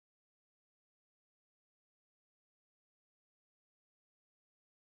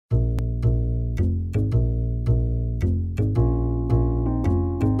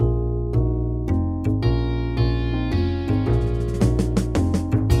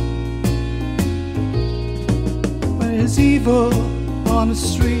there's evil on the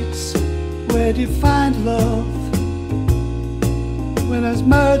streets, where do you find love? When there's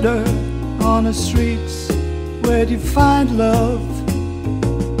murder on the streets, where do you find love?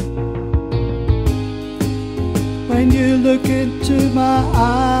 When you look into my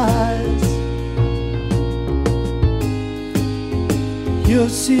eyes, you'll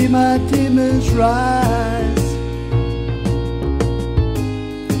see my demons rise.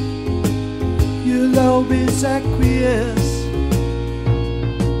 You'll always acquiesce,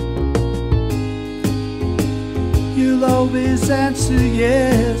 you'll always answer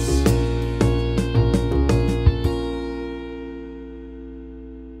yes.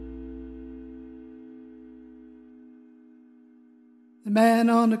 The man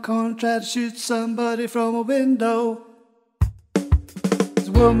on the corner tried to shoot somebody from a window. There's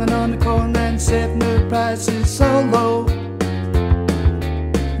a woman on the corner and setting her prices so low.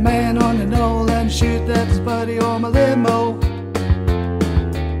 The man on the knoll and shoot at his buddy on my limo.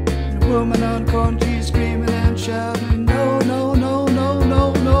 The woman on the corner, she's screaming and shouting, no, no, no, no,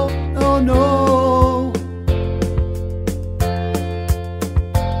 no, no, no, no.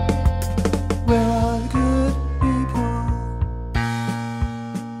 Where are the good people?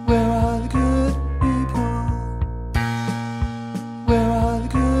 Where are the good people? Where are the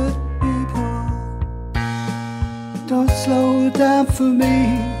good people? Don't slow down for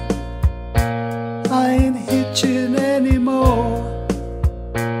me, I ain't hitching anymore.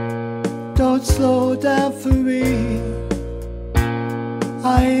 Don't slow down for me,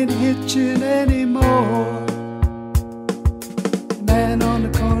 I ain't hitching anymore. Man on the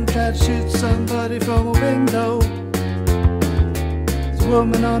corner tried to shoot somebody from a window. There's a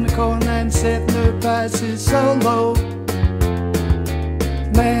woman on the corner and setting her prices so low.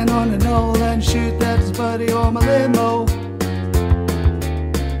 Man on the knoll and shoot at his buddy on my limo.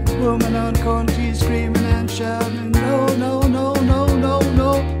 The woman on the corner, she's screaming and shouting, no, no, no, no, no,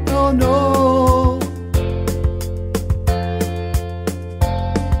 no, no, no.